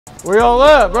Where y'all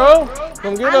at, bro?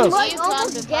 Come get us. I'm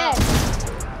almost dead.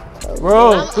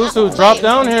 Bro, Kusu, drop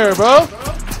down here, bro.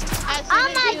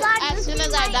 As soon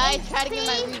as I die, try to get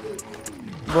my reboot.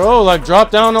 Bro, like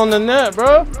drop down on the net,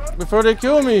 bro, before they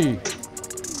kill me.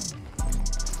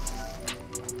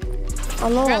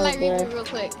 Grab my reboot real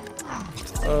quick.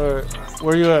 Alright,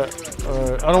 where you at?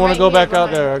 Alright, I don't want to go back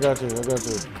out there. I got you.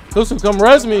 Kusu, come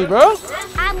res me, bro.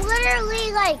 I'm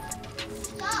literally like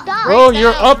stuck. Bro,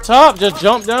 you're up top. Just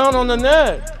jump down on the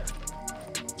net.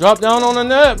 Drop down on the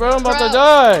net, bro. I'm about to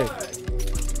die.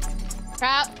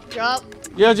 Drop.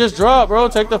 Yeah, just drop, bro.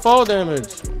 Take the fall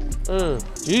damage.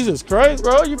 Jesus Christ,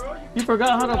 bro. You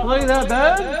forgot how to play that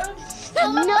bad?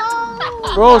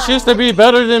 No. Bro, she used to be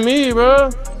better than me,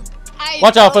 bro.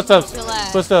 Watch out, footsteps.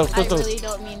 Footsteps. I really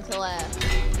don't mean to laugh.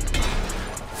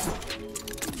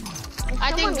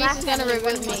 I think Beast is gonna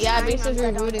reboot me. Yeah, Beast is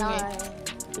rebooting me.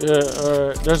 Yeah,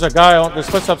 alright. There's a guy on. There's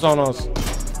footsteps on us.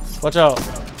 Watch out.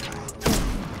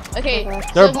 Okay,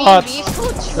 They're so bots. Beast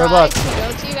will try They're bots. to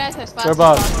go to you guys as fast They're as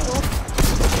bots. possible.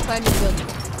 Find your building.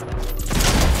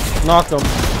 Knock them.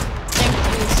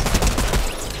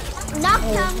 Knock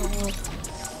them.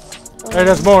 Hey,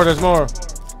 there's more.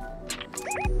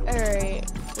 Alright,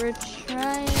 we're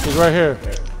trying. He's right here.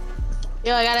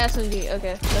 Yo, I got SMG.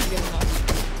 Okay, that's good enough.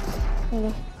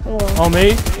 On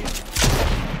me.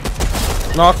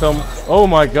 Knock them. Oh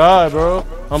my god, bro.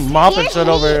 I'm mopping shit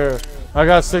over here. I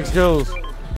got 6 kills.